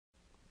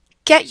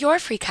Get your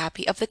free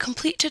copy of the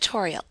complete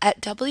tutorial at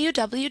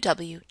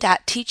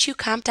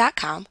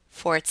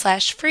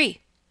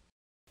www.teachucomp.com/free.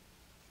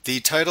 The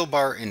title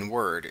bar in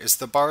Word is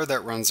the bar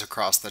that runs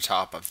across the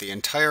top of the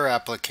entire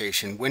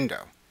application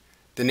window.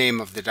 The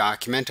name of the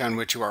document on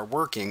which you are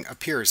working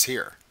appears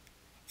here.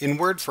 In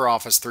Word for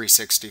Office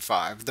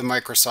 365, the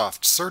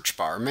Microsoft search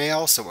bar may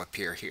also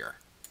appear here.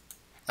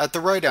 At the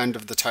right end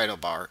of the title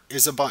bar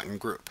is a button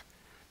group.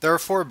 There are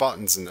 4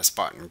 buttons in this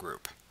button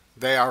group.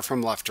 They are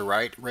from left to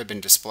right: Ribbon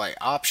Display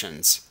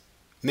Options,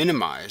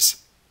 Minimize,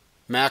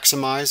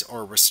 Maximize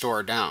or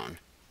Restore Down,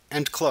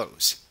 and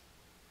Close.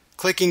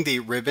 Clicking the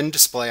Ribbon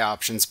Display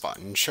Options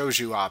button shows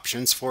you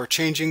options for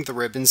changing the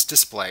ribbon's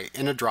display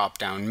in a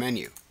drop-down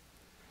menu.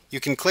 You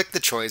can click the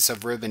choice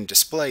of ribbon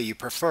display you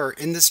prefer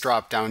in this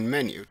drop-down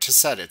menu to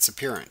set its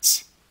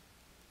appearance.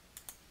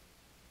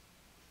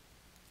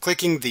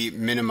 Clicking the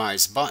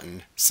Minimize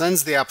button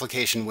sends the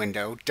application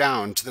window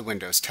down to the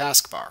Windows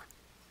taskbar.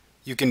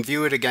 You can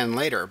view it again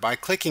later by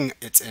clicking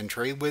its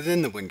entry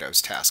within the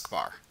Windows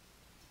taskbar.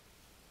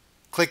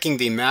 Clicking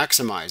the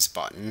Maximize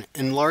button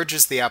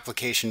enlarges the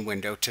application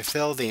window to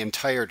fill the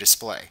entire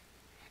display.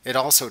 It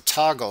also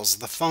toggles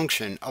the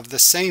function of the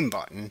same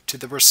button to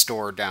the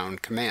Restore Down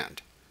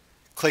command.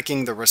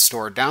 Clicking the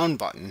Restore Down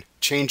button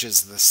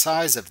changes the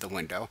size of the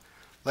window,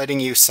 letting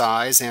you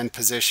size and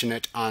position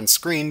it on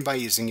screen by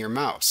using your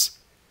mouse.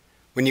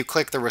 When you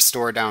click the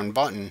Restore Down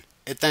button,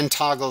 it then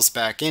toggles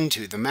back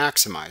into the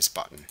Maximize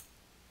button.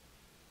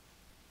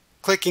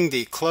 Clicking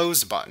the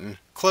Close button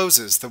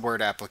closes the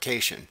Word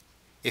application.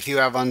 If you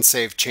have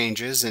unsaved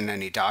changes in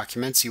any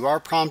documents, you are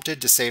prompted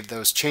to save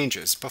those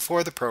changes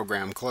before the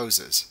program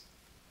closes.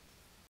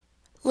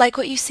 Like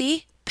what you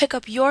see? Pick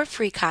up your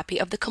free copy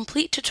of the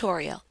complete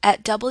tutorial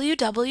at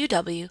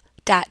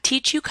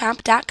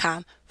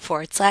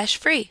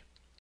www.teachucomp.com/free.